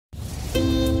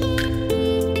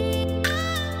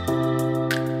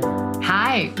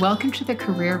Hi, welcome to the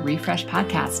Career Refresh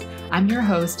Podcast. I'm your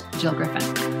host, Jill Griffin.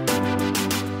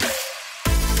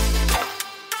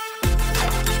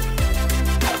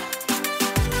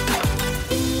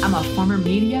 I'm a former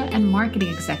media and marketing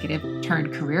executive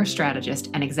turned career strategist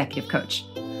and executive coach.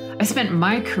 I spent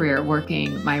my career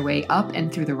working my way up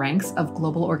and through the ranks of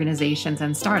global organizations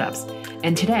and startups,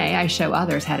 and today I show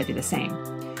others how to do the same.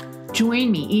 Join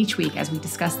me each week as we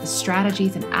discuss the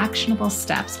strategies and actionable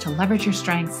steps to leverage your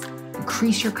strengths,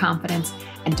 increase your confidence,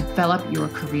 and develop your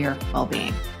career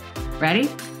well-being. Ready?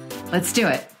 Let's do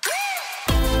it.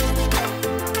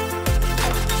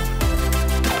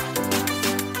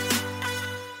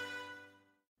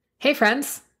 Hey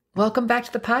friends, welcome back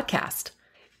to the podcast.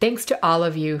 Thanks to all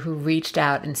of you who reached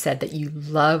out and said that you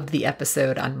loved the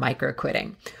episode on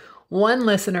micro-quitting. One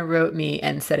listener wrote me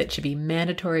and said it should be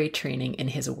mandatory training in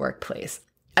his workplace.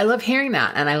 I love hearing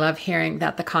that, and I love hearing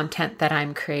that the content that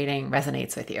I'm creating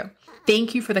resonates with you.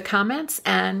 Thank you for the comments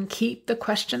and keep the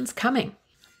questions coming.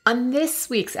 On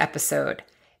this week's episode,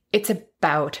 it's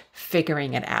about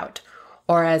figuring it out,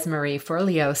 or as Marie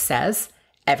Forleo says,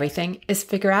 everything is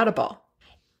figure-outable.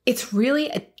 It's really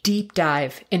a deep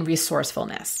dive in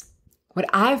resourcefulness. What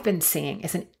I've been seeing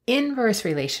is an inverse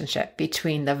relationship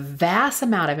between the vast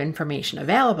amount of information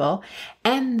available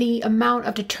and the amount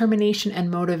of determination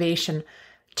and motivation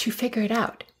to figure it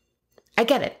out. I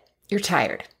get it. You're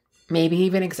tired, maybe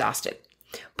even exhausted.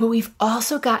 But we've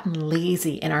also gotten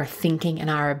lazy in our thinking and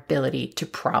our ability to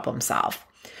problem solve.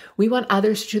 We want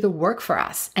others to do the work for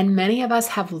us, and many of us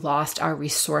have lost our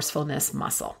resourcefulness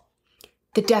muscle.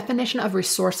 The definition of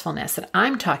resourcefulness that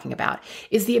I'm talking about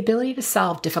is the ability to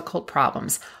solve difficult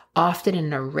problems, often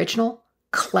in original,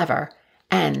 clever,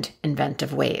 and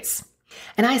inventive ways.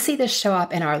 And I see this show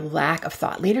up in our lack of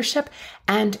thought leadership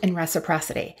and in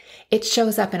reciprocity. It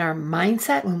shows up in our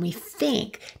mindset when we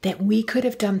think that we could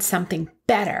have done something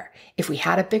better if we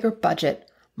had a bigger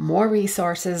budget, more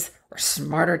resources, or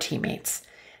smarter teammates.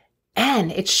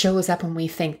 And it shows up when we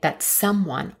think that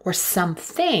someone or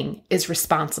something is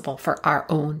responsible for our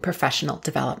own professional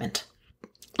development.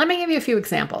 Let me give you a few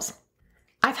examples.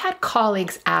 I've had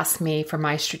colleagues ask me for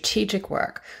my strategic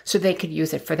work so they could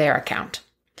use it for their account.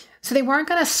 So they weren't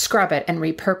going to scrub it and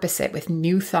repurpose it with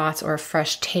new thoughts or a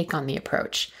fresh take on the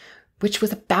approach, which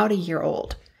was about a year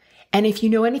old. And if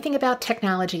you know anything about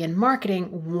technology and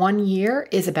marketing, 1 year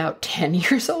is about 10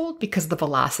 years old because of the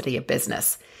velocity of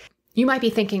business. You might be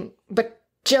thinking, but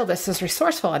Jill, this is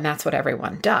resourceful and that's what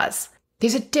everyone does.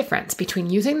 There's a difference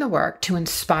between using the work to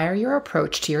inspire your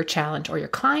approach to your challenge or your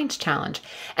client's challenge,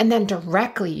 and then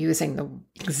directly using the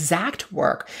exact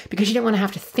work because you don't want to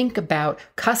have to think about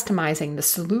customizing the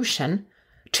solution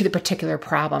to the particular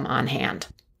problem on hand.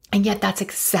 And yet that's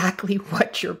exactly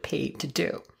what you're paid to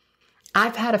do.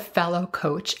 I've had a fellow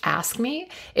coach ask me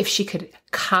if she could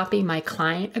copy my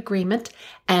client agreement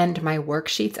and my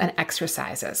worksheets and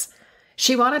exercises.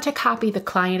 She wanted to copy the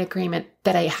client agreement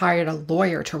that I hired a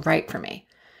lawyer to write for me.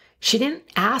 She didn't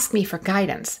ask me for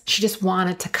guidance. She just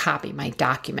wanted to copy my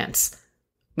documents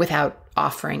without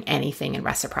offering anything in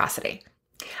reciprocity.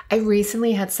 I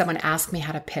recently had someone ask me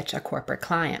how to pitch a corporate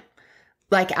client,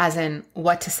 like as in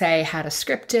what to say, how to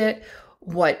script it,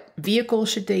 what vehicle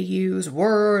should they use,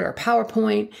 Word or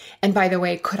PowerPoint, and by the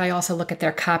way, could I also look at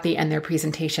their copy and their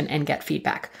presentation and get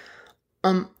feedback?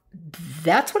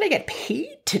 That's what I get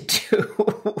paid to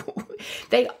do.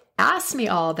 They asked me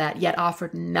all that, yet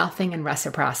offered nothing in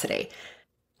reciprocity.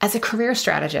 As a career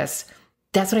strategist,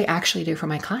 that's what I actually do for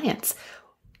my clients.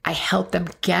 I help them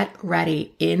get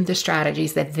ready in the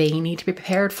strategies that they need to be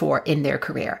prepared for in their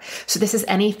career. So this is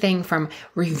anything from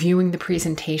reviewing the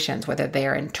presentations, whether they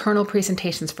are internal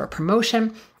presentations for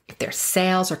promotion, if they're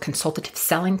sales or consultative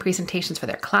selling presentations for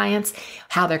their clients,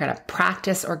 how they're going to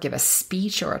practice or give a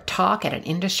speech or a talk at an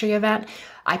industry event.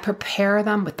 I prepare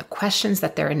them with the questions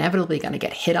that they're inevitably going to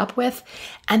get hit up with,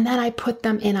 and then I put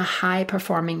them in a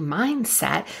high-performing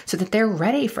mindset so that they're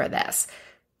ready for this.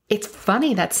 It's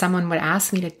funny that someone would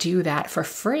ask me to do that for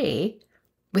free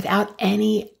without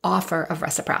any offer of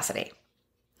reciprocity.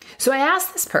 So I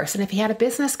asked this person if he had a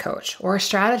business coach or a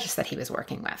strategist that he was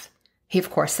working with. He, of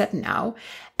course, said no.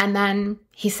 And then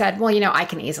he said, well, I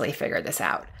can easily figure this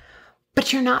out.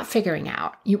 But you're not figuring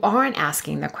out. You aren't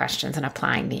asking the questions and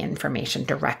applying the information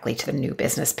directly to the new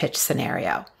business pitch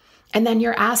scenario. And then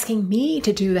you're asking me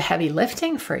to do the heavy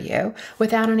lifting for you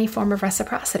without any form of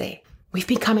reciprocity. We've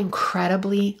become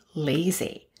incredibly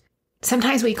lazy.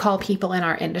 Sometimes we call people in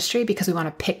our industry because we want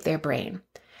to pick their brain.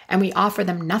 And we offer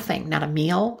them nothing, not a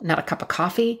meal, not a cup of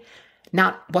coffee,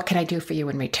 not what can I do for you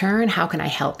in return? How can I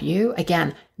help you?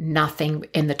 Again, nothing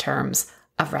in the terms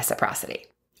of reciprocity.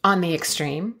 On the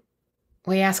extreme,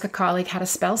 We ask a colleague how to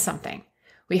spell something.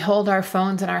 We hold our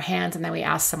phones in our hands and then we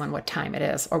ask someone what time it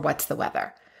is or what's the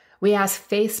weather. We ask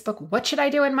Facebook, what should I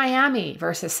do in Miami?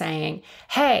 Versus saying,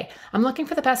 hey, I'm looking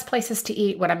for the best places to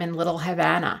eat when I'm in Little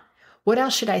Havana. What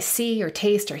else should I see or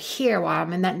taste or hear while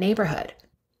I'm in that neighborhood?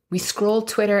 We scroll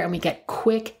Twitter and we get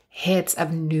quick hits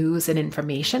of news and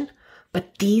information,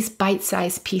 but these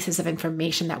bite-sized pieces of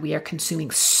information that we are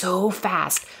consuming so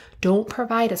fast don't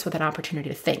provide us with an opportunity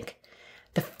to think.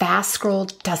 The fast scroll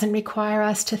doesn't require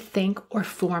us to think or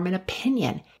form an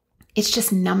opinion. It's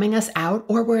just numbing us out,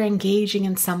 or we're engaging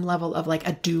in some level of like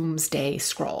a doomsday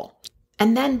scroll.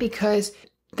 And then because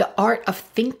the art of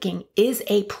thinking is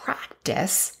a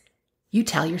practice, you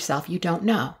tell yourself you don't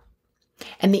know.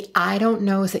 And the I don't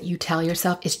knows that you tell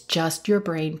yourself is just your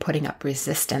brain putting up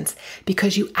resistance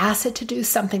because you ask it to do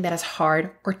something that is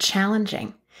hard or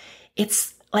challenging.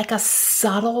 It's like a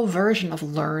subtle version of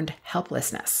learned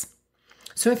helplessness.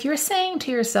 So if you're saying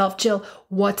to yourself, Jill,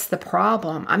 what's the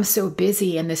problem? I'm so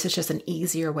busy and this is just an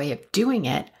easier way of doing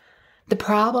it. The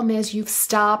problem is you've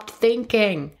stopped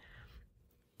thinking.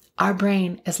 Our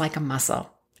brain is like a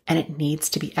muscle and it needs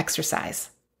to be exercised.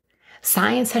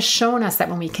 Science has shown us that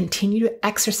when we continue to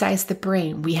exercise the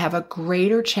brain, we have a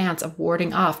greater chance of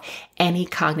warding off any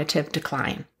cognitive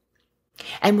decline.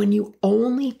 And when you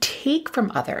only take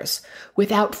from others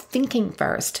without thinking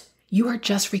first, you are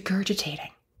just regurgitating.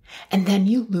 And then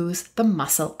you lose the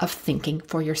muscle of thinking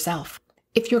for yourself.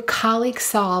 If your colleague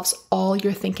solves all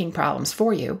your thinking problems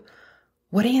for you,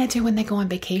 what are you going to do when they go on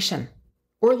vacation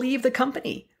or leave the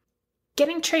company?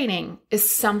 Getting training is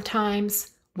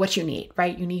sometimes what you need,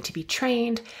 right? You need to be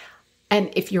trained.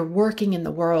 And if you're working in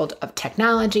the world of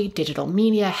technology, digital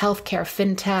media, healthcare,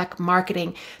 fintech,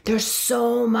 marketing, there's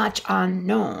so much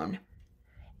unknown.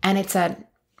 And it's an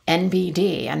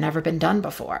NBD, and never been done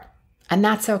before. And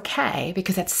that's okay,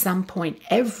 because at some point,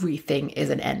 everything is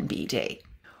an NBD.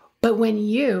 But when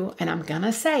you, and I'm going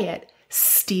to say it,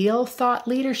 steal thought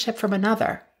leadership from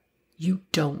another, you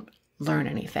don't learn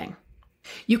anything.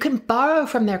 You can borrow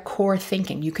from their core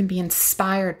thinking. You can be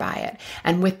inspired by it.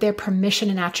 And with their permission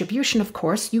and attribution, of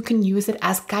course, you can use it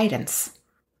as guidance.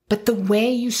 But the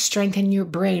way you strengthen your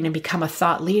brain and become a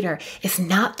thought leader is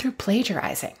not through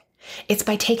plagiarizing. It's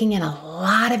by taking in a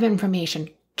lot of information,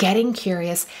 getting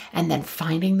curious, and then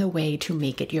finding the way to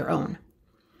make it your own.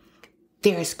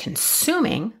 There's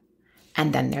consuming,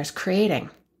 and then there's creating.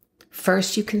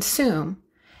 First you consume,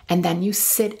 and then you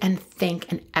sit and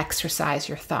think and exercise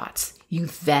your thoughts. You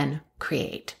then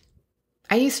create.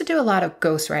 I used to do a lot of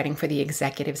ghostwriting for the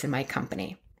executives in my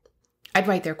company. I'd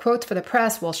write their quotes for the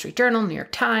press, Wall Street Journal, New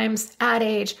York Times, Ad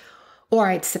Age, or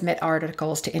I'd submit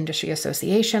articles to industry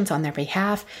associations on their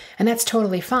behalf, and that's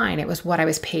totally fine. It was what I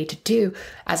was paid to do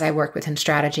as I worked within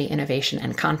strategy, innovation,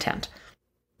 and content.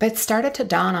 But it started to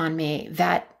dawn on me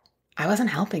that I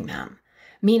wasn't helping them,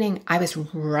 meaning I was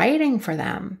writing for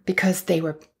them because they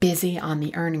were busy on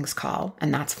the earnings call,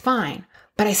 and that's fine.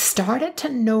 But I started to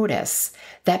notice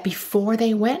that before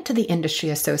they went to the industry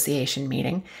association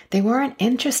meeting, they weren't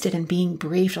interested in being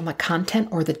briefed on the content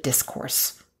or the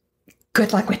discourse.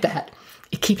 Good luck with that.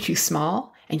 It keeps you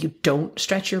small and you don't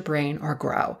stretch your brain or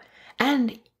grow.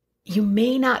 And you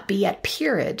may not be at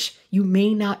peerage. You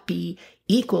may not be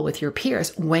equal with your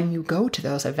peers when you go to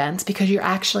those events because you're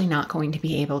actually not going to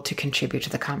be able to contribute to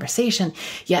the conversation.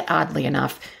 Yet oddly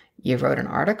enough, you wrote an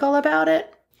article about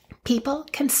it. People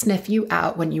can sniff you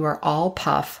out when you are all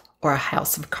puff or a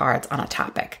house of cards on a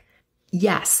topic.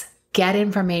 Yes, get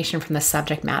information from the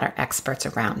subject matter experts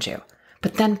around you,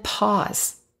 but then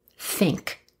pause,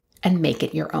 think, and make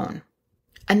it your own.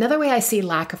 Another way I see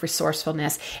lack of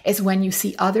resourcefulness is when you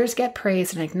see others get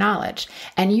praised and acknowledged,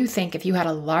 and you think if you had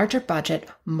a larger budget,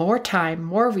 more time,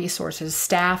 more resources,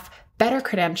 staff, better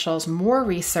credentials, more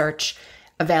research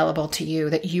available to you,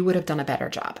 that you would have done a better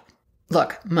job.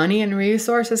 Look, money and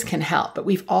resources can help, but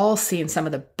we've all seen some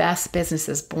of the best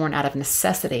businesses born out of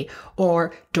necessity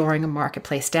or during a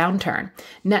marketplace downturn.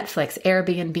 Netflix,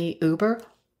 Airbnb, Uber,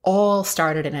 all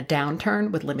started in a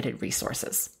downturn with limited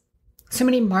resources. So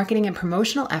many marketing and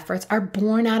promotional efforts are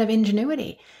born out of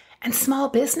ingenuity. And small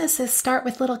businesses start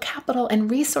with little capital and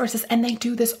resources, and they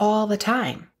do this all the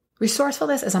time.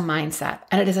 Resourcefulness is a mindset,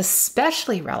 and it is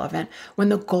especially relevant when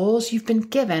the goals you've been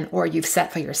given or you've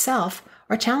set for yourself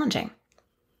are challenging.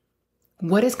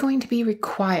 What is going to be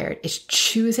required is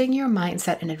choosing your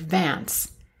mindset in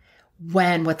advance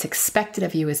when what's expected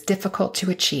of you is difficult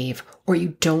to achieve or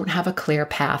you don't have a clear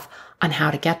path on how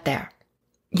to get there.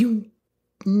 You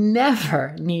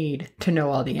never need to know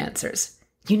all the answers.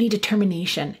 You need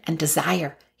determination and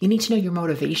desire. You need to know your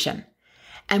motivation.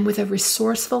 And with a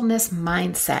resourcefulness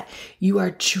mindset, you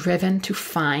are driven to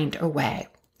find a way.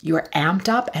 You are amped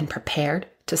up and prepared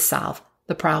to solve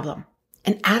the problem.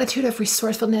 An attitude of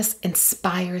resourcefulness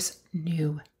inspires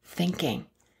new thinking.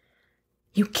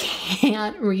 You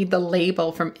can't read the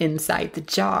label from inside the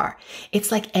jar.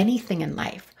 It's like anything in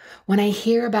life. When I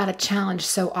hear about a challenge,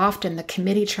 so often the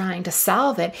committee trying to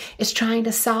solve it is trying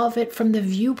to solve it from the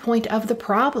viewpoint of the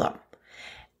problem.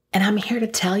 And I'm here to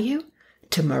tell you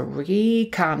to Marie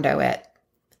Kondo it.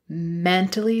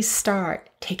 Mentally start.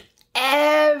 Take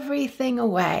everything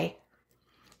away,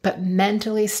 but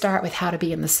mentally start with how to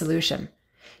be in the solution.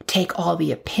 Take all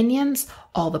the opinions,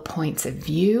 all the points of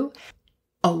view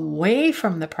away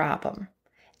from the problem,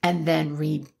 and then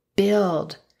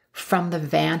rebuild from the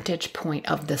vantage point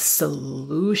of the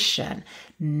solution,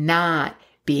 not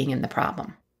being in the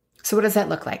problem. So what does that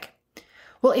look like?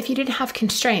 Well, if you didn't have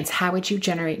constraints, how would you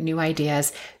generate new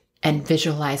ideas and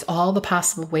visualize all the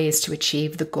possible ways to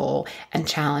achieve the goal and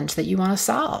challenge that you want to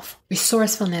solve?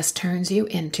 Resourcefulness turns you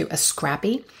into a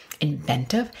scrappy,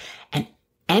 inventive, and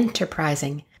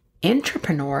enterprising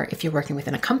entrepreneur if you're working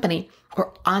within a company,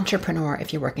 or entrepreneur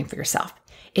if you're working for yourself.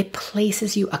 It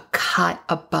places you a cut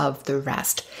above the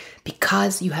rest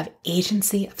because you have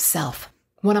agency of self.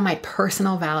 One of my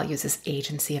personal values is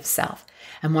agency of self.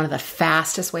 And one of the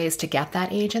fastest ways to get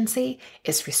that agency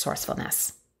is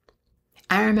resourcefulness.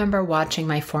 I remember watching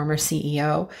my former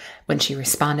CEO when she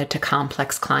responded to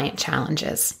complex client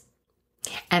challenges.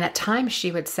 And at times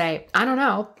she would say, I don't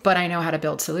know, but I know how to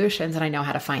build solutions and I know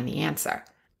how to find the answer.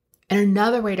 And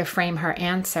another way to frame her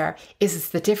answer is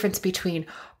the difference between,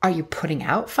 are you putting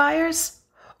out fires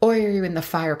or are you in the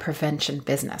fire prevention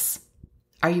business?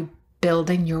 Are you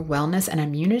building your wellness and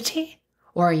immunity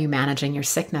or are you managing your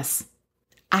sickness?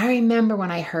 I remember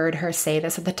when I heard her say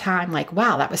this at the time, like,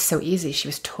 wow, that was so easy. She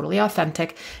was totally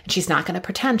authentic and she's not going to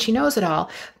pretend she knows it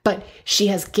all, but she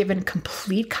has given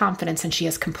complete confidence and she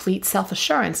has complete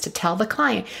self-assurance to tell the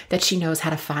client that she knows how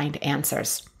to find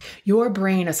answers. Your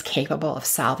brain is capable of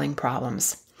solving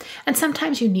problems. And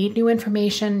sometimes you need new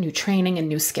information, new training, and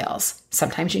new skills.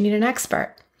 Sometimes you need an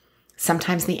expert.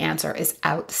 Sometimes the answer is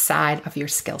outside of your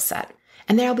skill set.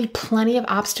 And there'll be plenty of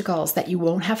obstacles that you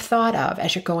won't have thought of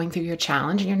as you're going through your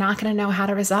challenge, and you're not going to know how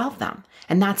to resolve them.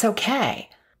 And that's okay.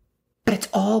 But it's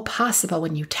all possible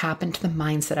when you tap into the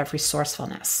mindset of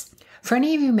resourcefulness. For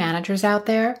any of you managers out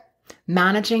there,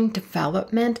 managing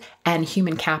development and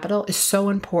human capital is so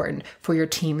important for your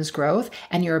team's growth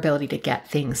and your ability to get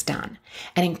things done.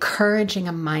 And encouraging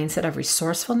a mindset of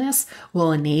resourcefulness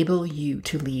will enable you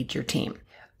to lead your team.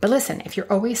 But listen, if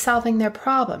you're always solving their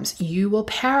problems, you will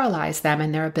paralyze them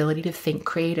in their ability to think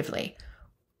creatively.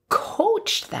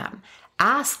 Coach them.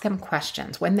 Ask them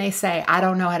questions. When they say, I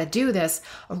don't know how to do this,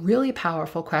 a really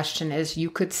powerful question is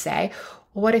you could say,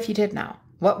 well, what if you did know?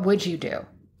 What would you do?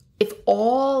 If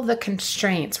all the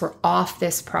constraints were off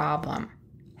this problem,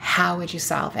 how would you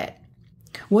solve it?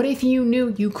 What if you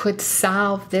knew you could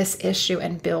solve this issue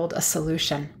and build a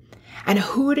solution? And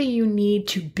who do you need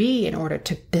to be in order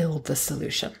to build the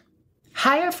solution?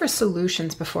 Hire for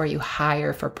solutions before you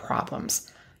hire for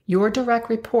problems. Your direct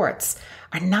reports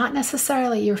are not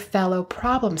necessarily your fellow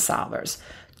problem solvers.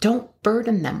 Don't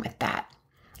burden them with that.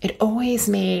 It always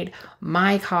made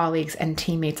my colleagues and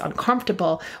teammates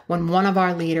uncomfortable when one of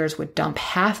our leaders would dump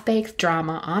half-baked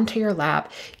drama onto your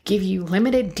lap, give you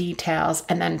limited details,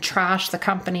 and then trash the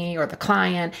company or the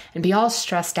client and be all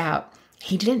stressed out.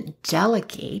 He didn't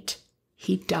delegate.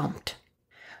 He dumped.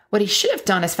 What he should have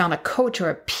done is found a coach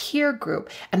or a peer group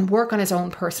and work on his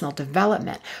own personal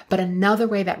development. But another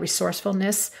way that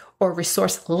resourcefulness or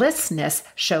resourcelessness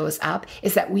shows up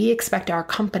is that we expect our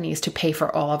companies to pay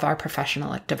for all of our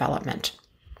professional development.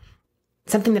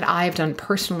 Something that I've done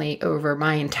personally over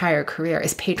my entire career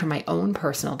is paid for my own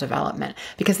personal development,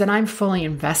 because then I'm fully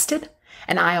invested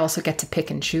and I also get to pick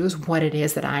and choose what it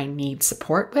is that I need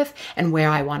support with and where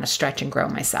I want to stretch and grow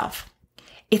myself.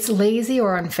 It's lazy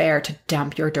or unfair to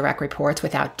dump your direct reports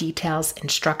without details,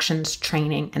 instructions,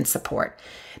 training, and support.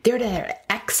 They're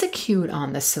to execute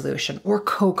on the solution or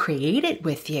co-create it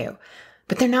with you,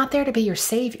 but they're not there to be your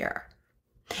savior.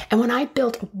 And when I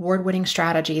built award-winning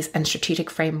strategies and strategic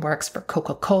frameworks for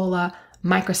Coca-Cola,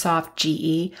 Microsoft,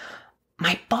 GE,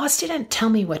 my boss didn't tell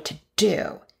me what to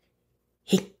do.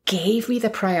 He gave me the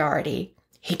priority,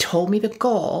 he told me the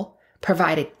goal,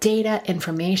 provided data,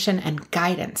 information, and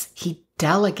guidance. He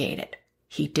delegated.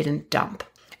 He didn't dump.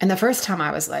 And the first time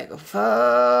I was like,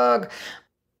 fuck.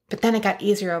 But then it got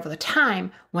easier over the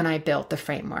time when I built the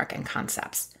framework and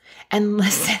concepts. And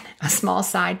listen, a small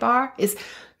sidebar is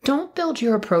don't build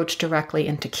your approach directly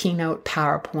into Keynote,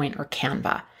 PowerPoint, or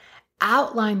Canva.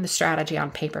 outline the strategy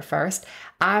on paper first.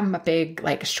 I'm a big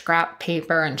scrap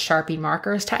paper and Sharpie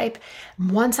markers type.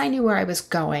 Once I knew where I was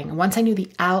going, once I knew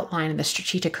the outline and the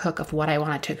strategic hook of what I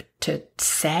wanted to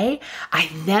say, I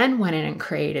then went in and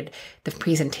created the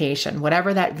presentation,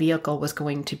 whatever that vehicle was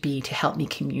going to be to help me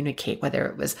communicate, whether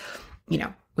it was,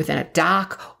 within a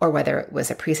doc or whether it was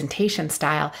a presentation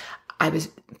style. I was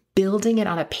building it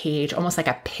on a page, almost like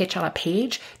a pitch on a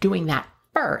page, doing that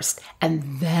first,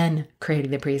 and then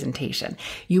creating the presentation.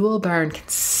 You will burn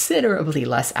considerably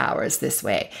less hours this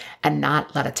way and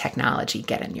not let a technology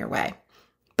get in your way.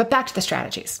 But back to the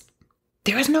strategies.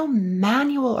 There is no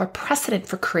manual or precedent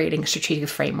for creating a strategic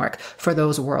framework for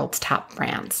those world's top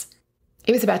brands.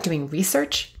 It was about doing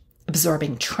research,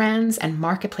 absorbing trends and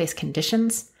marketplace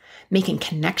conditions, making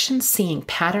connections, seeing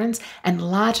patterns, and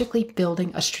logically building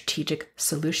a strategic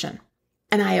solution.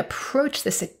 And I approach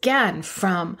this again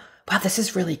from, wow, this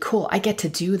is really cool. I get to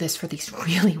do this for these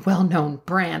really well-known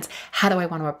brands. How do I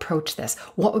want to approach this?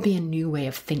 What would be a new way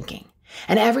of thinking?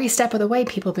 And every step of the way,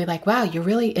 people will be like, wow, you're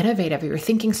really innovative. You're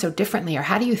thinking so differently. Or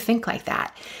how do you think like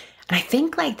that? And I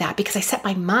think like that because I set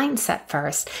my mindset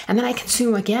first. And then I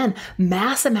consume, again,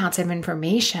 mass amounts of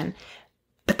information.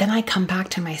 But then I come back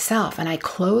to myself and I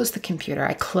close the computer,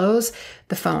 I close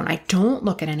the phone, I don't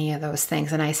look at any of those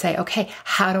things, and I say, okay,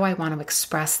 how do I want to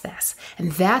express this?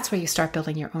 And that's where you start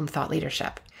building your own thought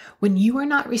leadership. When you are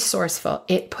not resourceful,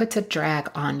 it puts a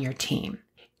drag on your team.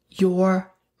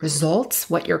 Your results,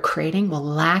 what you're creating, will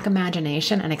lack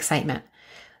imagination and excitement.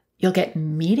 You'll get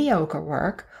mediocre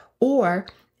work, or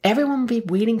everyone will be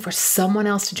waiting for someone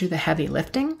else to do the heavy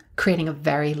lifting, creating a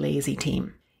very lazy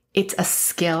team. It's a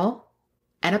skill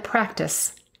and a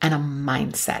practice and a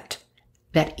mindset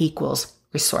that equals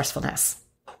resourcefulness.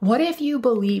 What if you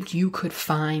believed you could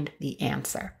find the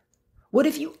answer? What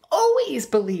if you always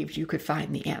believed you could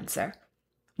find the answer?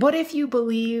 What if you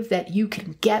believe that you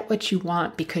can get what you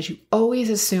want because you always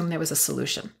assumed there was a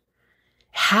solution?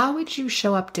 How would you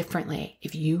show up differently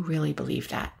if you really believed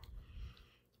that?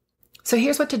 So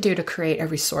here's what to do to create a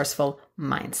resourceful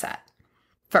mindset.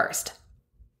 First,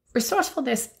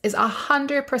 resourcefulness is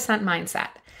 100% mindset.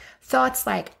 Thoughts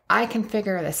like, I can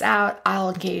figure this out, I'll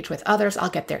engage with others, I'll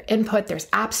get their input, there's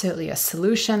absolutely a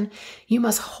solution. You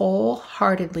must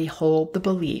wholeheartedly hold the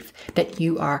belief that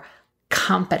you are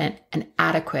competent and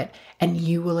adequate and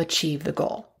you will achieve the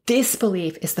goal. This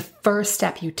belief is the first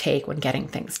step you take when getting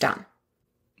things done.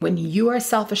 When you are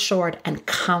self-assured and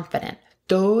confident,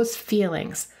 those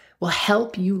feelings will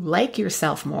help you like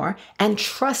yourself more and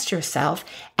trust yourself,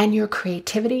 and your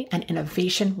creativity and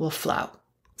innovation will flow.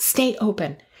 Stay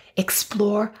open.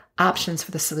 Explore options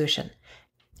for the solution.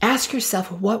 Ask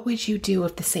yourself, what would you do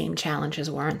if the same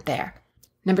challenges weren't there?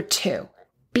 Number 2,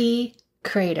 be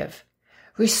creative.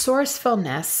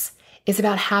 Resourcefulness is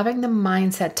about having the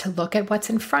mindset to look at what's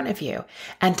in front of you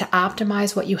and to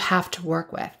optimize what you have to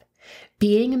work with.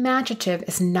 Being imaginative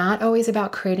is not always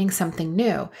about creating something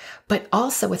new, but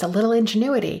also with a little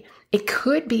ingenuity, it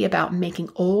could be about making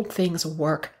old things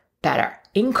work better.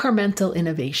 Incremental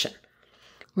innovation.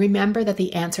 Remember that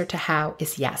the answer to how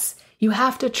is yes. You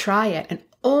have to try it, and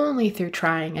only through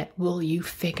trying it will you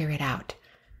figure it out.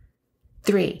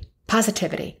 3,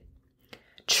 positivity.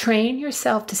 Train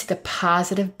yourself to see the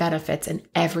positive benefits in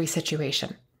every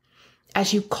situation.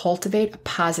 As you cultivate a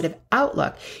positive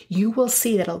outlook, you will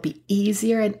see that it'll be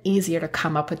easier and easier to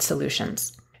come up with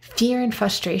solutions. Fear and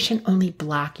frustration only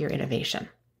block your innovation.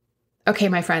 Okay,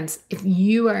 my friends, if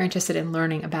you are interested in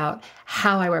learning about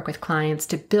how I work with clients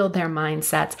to build their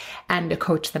mindsets and to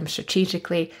coach them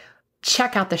strategically,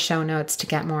 check out the show notes to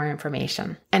get more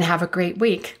information. And have a great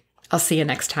week. I'll see you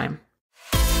next time.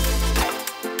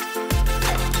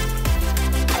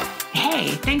 Hey,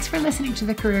 thanks for listening to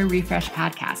the Career Refresh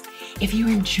podcast. If you're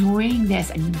enjoying this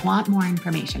and you want more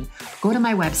information, go to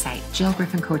my website,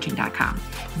 jillgriffincoaching.com.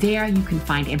 There you can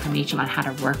find information on how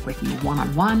to work with me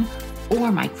one-on-one,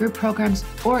 or my group programs,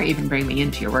 or even bring me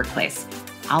into your workplace.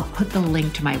 I'll put the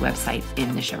link to my website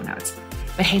in the show notes.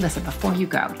 But hey, listen, before you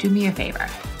go, do me a favor,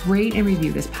 rate and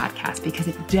review this podcast because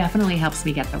it definitely helps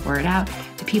me get the word out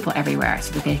to people everywhere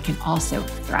so that they can also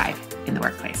thrive in the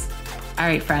workplace. All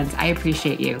right, friends, I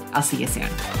appreciate you. I'll see you soon.